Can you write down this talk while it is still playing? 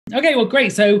Okay, well,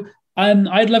 great. So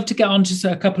I'd love to get on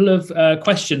to a couple of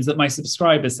questions that my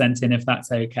subscribers sent in, if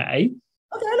that's okay.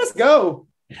 Okay, let's go.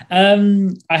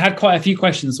 I had quite a few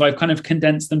questions, so I've kind of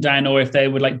condensed them down, or if they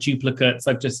were like duplicates,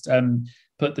 I've just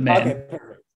put them in. Okay,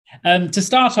 perfect. To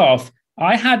start off,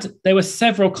 there were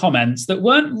several comments that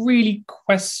weren't really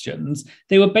questions.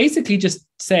 They were basically just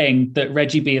saying that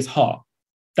Reggie B is hot.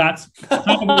 That's kind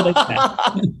of all they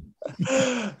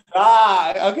said.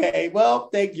 Okay. Well,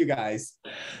 thank you guys.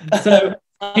 So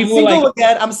I'm people were single like,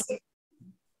 again.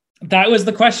 that was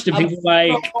the question. I'm People were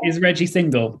like, single. is Reggie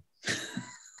single?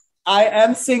 I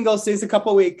am single since a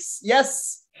couple weeks.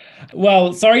 Yes.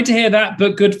 Well, sorry to hear that,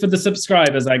 but good for the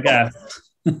subscribers, I guess.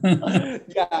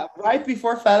 Yeah, right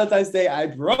before Valentine's Day, I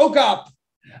broke up.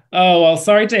 Oh, well,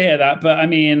 sorry to hear that, but I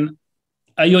mean,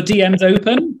 are your DMs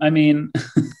open? I mean,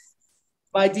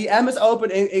 My DM is open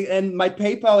and my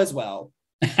PayPal as well.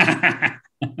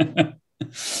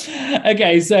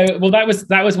 Okay, so well,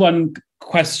 that was one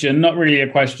question, not really a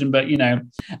question, but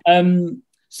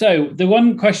so the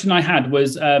one question I had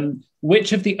was,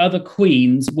 which of the other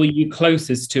queens were you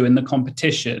closest to in the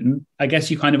competition? I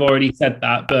guess you kind of already said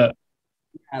that, but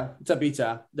Yeah,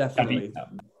 Tabitha, definitely.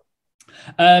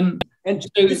 And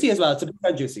So, Juicy as well. Tabitha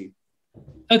and Juicy.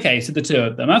 okay, so the two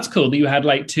of them. That's cool that you had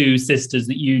like two sisters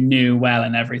that you knew well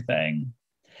and everything.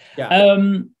 Yeah.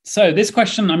 So this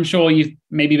question, I'm sure you've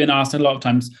maybe been asked a lot of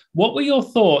times. What were your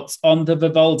thoughts on the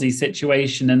Vivaldi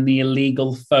situation and the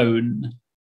illegal phone?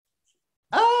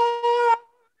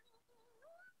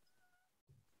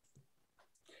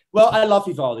 Well, I love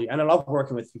Vivaldi and I love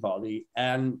working with Vivaldi.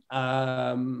 And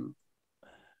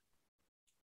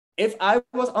if I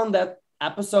was on that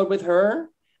episode with her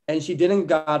and she didn't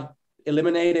got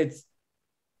eliminated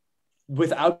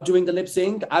without doing the lip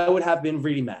sync, I would have been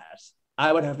really mad.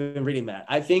 I would have been really mad.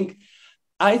 I think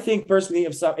personally,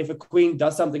 if a queen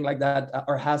does something like that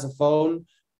or has a phone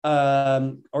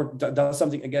or does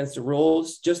something against the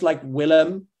rules, just like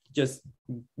Willem, just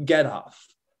get off.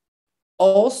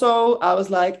 Also, I was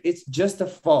like, it's just a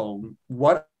phone.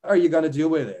 What are you gonna do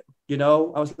with it?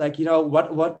 I was like,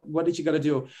 what did you gonna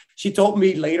do? She told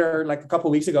me later, like a couple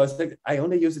of weeks ago, it's like, I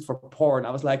only use it for porn.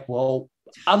 I was like, well,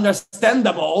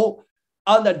 understandable.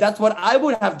 That's what I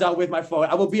would have done with my phone.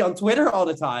 I would be on Twitter all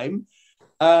the time.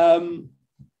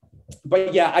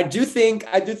 But yeah, I do think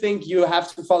you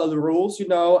have to follow the rules,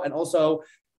 and also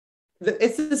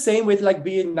it's the same with like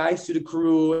being nice to the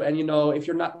crew. And if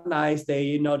you're not nice,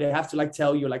 they have to like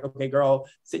tell you like, okay, girl,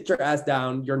 sit your ass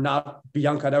down. You're not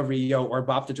Bianca Del Rio or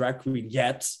Bob the drag queen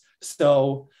yet.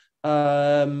 So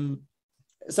yeah,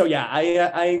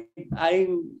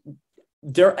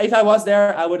 if I was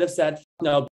there, I would have said,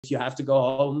 no, you have to go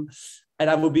home.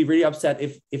 And I would be really upset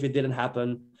if it didn't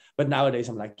happen. But nowadays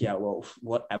I'm like, yeah, well,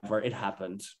 whatever, it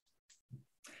happened.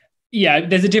 Yeah,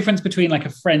 there's a difference between like a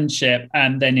friendship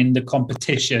and then in the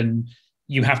competition,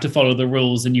 you have to follow the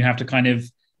rules and you have to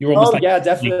you're almost like... yeah,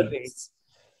 definitely.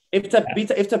 If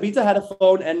Tabitha had a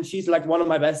phone and she's like one of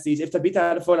my besties, if Tabitha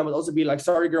had a phone, I would also be like,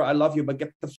 sorry, girl, I love you, but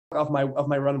get the fuck off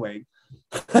my runway.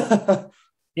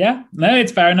 Yeah, no,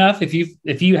 it's fair enough.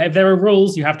 If there are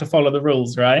rules, you have to follow the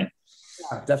rules, right?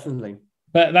 Yeah, definitely.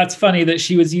 But that's funny that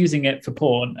she was using it for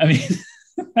porn. I mean,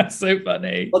 that's so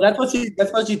funny. Well, that's what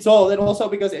she told, and also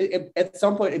because at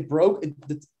some point it broke.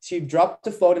 She dropped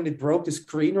the phone and it broke the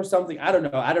screen or something. I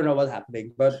don't know what's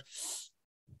happening, but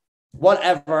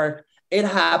whatever. It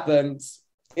happened.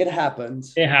 It happened.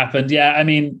 It happened. Yeah, I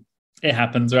mean, it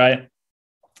happens, right?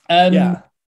 Yeah.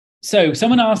 So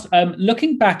someone asked,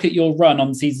 looking back at your run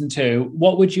on season 2,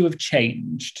 what would you have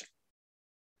changed?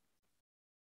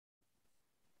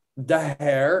 The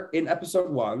hair in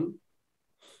episode 1.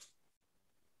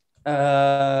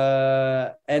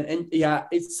 And yeah,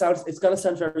 it's gonna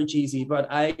sound very cheesy, but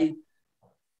I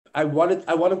want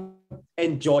to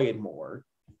enjoy it more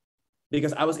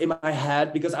because I was in my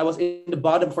head, because I was in the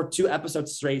bottom for 2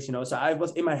 episodes straight, so I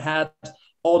was in my head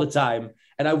all the time,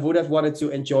 and I would have wanted to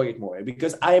enjoy it more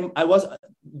because I was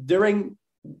during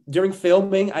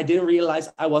filming, I didn't realize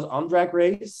I was on Drag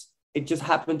Race. It just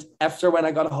happened after when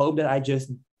I got home that I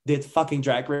just did fucking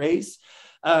Drag Race.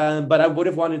 But I would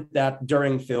have wanted that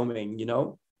during filming,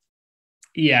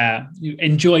 Yeah, you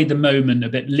enjoy the moment a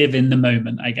bit, live in the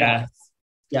moment, I guess.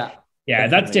 Yeah,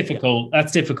 that's difficult. Yeah.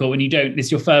 That's difficult when you don't.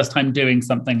 It's your first time doing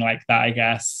something like that, I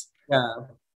guess. Yeah.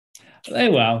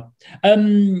 Oh well.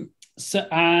 So,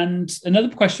 and another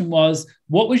question was,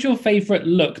 what was your favorite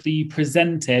look that you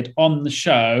presented on the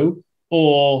show,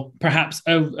 or perhaps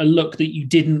a look that you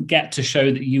didn't get to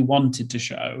show that you wanted to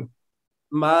show?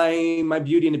 My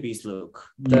Beauty and the Beast look.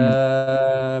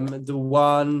 The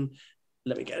one,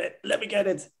 let me get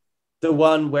it. the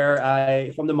one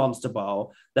where from the Monster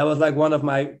Ball. That was like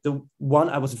the one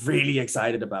I was really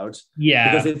excited about.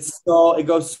 Yeah. Because it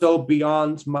goes so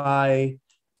beyond my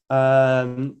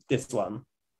this one.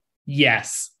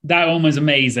 Yes, that one was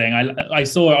amazing. I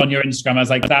saw it on your Instagram. I was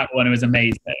like, that one was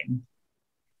amazing.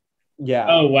 Yeah.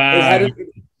 Oh wow.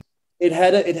 It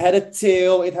had a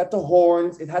tail, it had the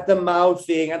horns, it had the mouth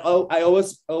thing, and I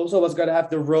also was gonna have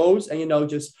the rose, and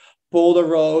just pull the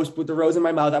rose, put the rose in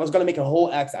my mouth. I was gonna make a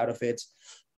whole act out of it.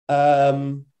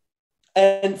 And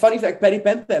funny fact, Patty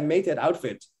Pam Pam made that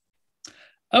outfit.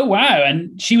 Oh wow!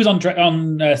 And she was on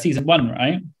season 1,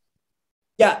 right?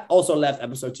 Yeah, also left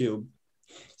episode 2.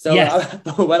 So yes.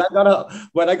 when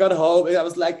I got home, I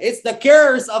was like, it's the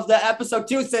curse of the episode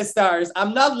 2 sisters.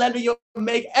 I'm not letting you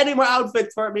make any more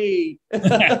outfits for me.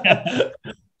 Yeah,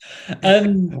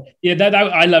 that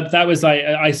I loved. That was like,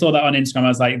 I saw that on Instagram. I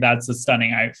was like, that's a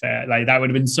stunning outfit. Like that would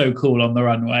have been so cool on the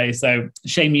runway. So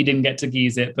shame you didn't get to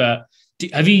use it. But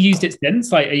have you used it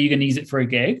since? Like, are you going to use it for a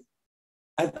gig?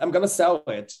 I'm going to sell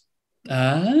it.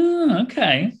 Ah,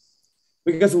 okay.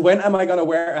 Because when am I gonna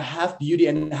wear a half beauty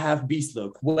and half beast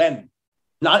look? When?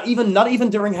 Not even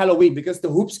during Halloween, because the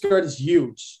hoop skirt is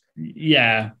huge.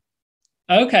 Yeah.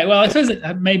 Okay. Well, I suppose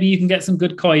maybe you can get some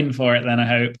good coin for it then. I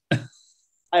hope.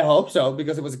 I hope so,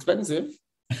 because it was expensive.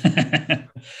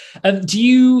 Do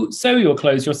you sew your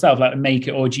clothes yourself, like make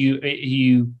it, or do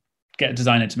you get a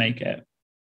designer to make it?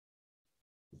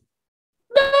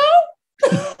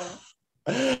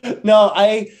 No,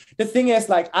 the thing is,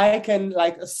 like, I can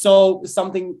like sew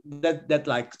something that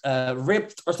like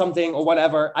ripped or something or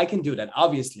whatever. I can do that,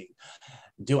 obviously.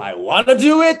 Do I want to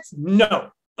do it?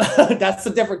 No. That's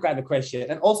a different kind of question.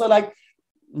 And also, like,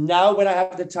 now when I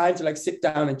have the time to like sit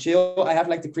down and chill, I have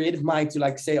like the creative mind to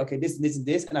like say, okay, this and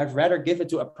this, and I'd rather give it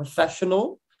to a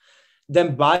professional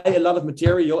than buy a lot of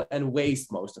material and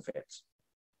waste most of it.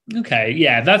 Okay,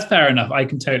 yeah, that's fair enough. I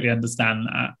can totally understand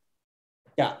that.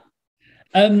 Yeah.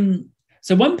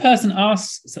 So one person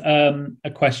asks a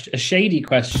shady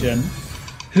question.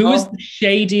 Who was the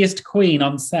shadiest queen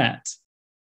on set?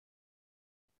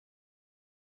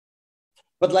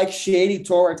 But like shady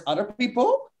towards other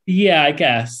people? Yeah, I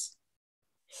guess.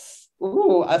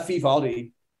 Ooh,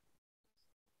 Vivaldi.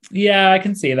 Yeah, I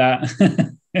can see that.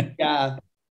 Yeah.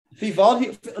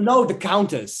 Vivaldi, no, the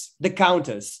Countess.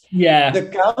 Yeah.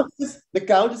 The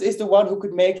Countess is the one who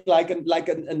could make like who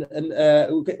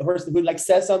like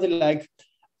says something like,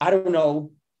 I don't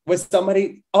know, with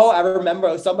somebody. Oh, I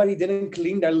remember somebody didn't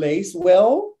clean their lace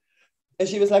well, and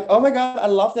she was like, "Oh my god, I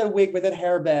love that wig with that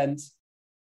hairband."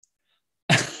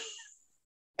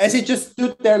 And she just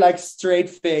stood there like straight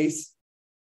face.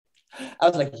 I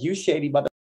was like, "You shady motherfucker."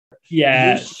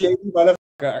 Yeah. You shady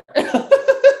motherfucker.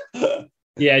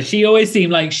 Yeah, she always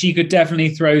seemed like she could definitely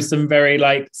throw some very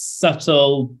like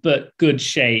subtle but good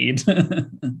shade.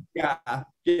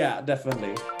 Yeah,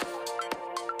 definitely.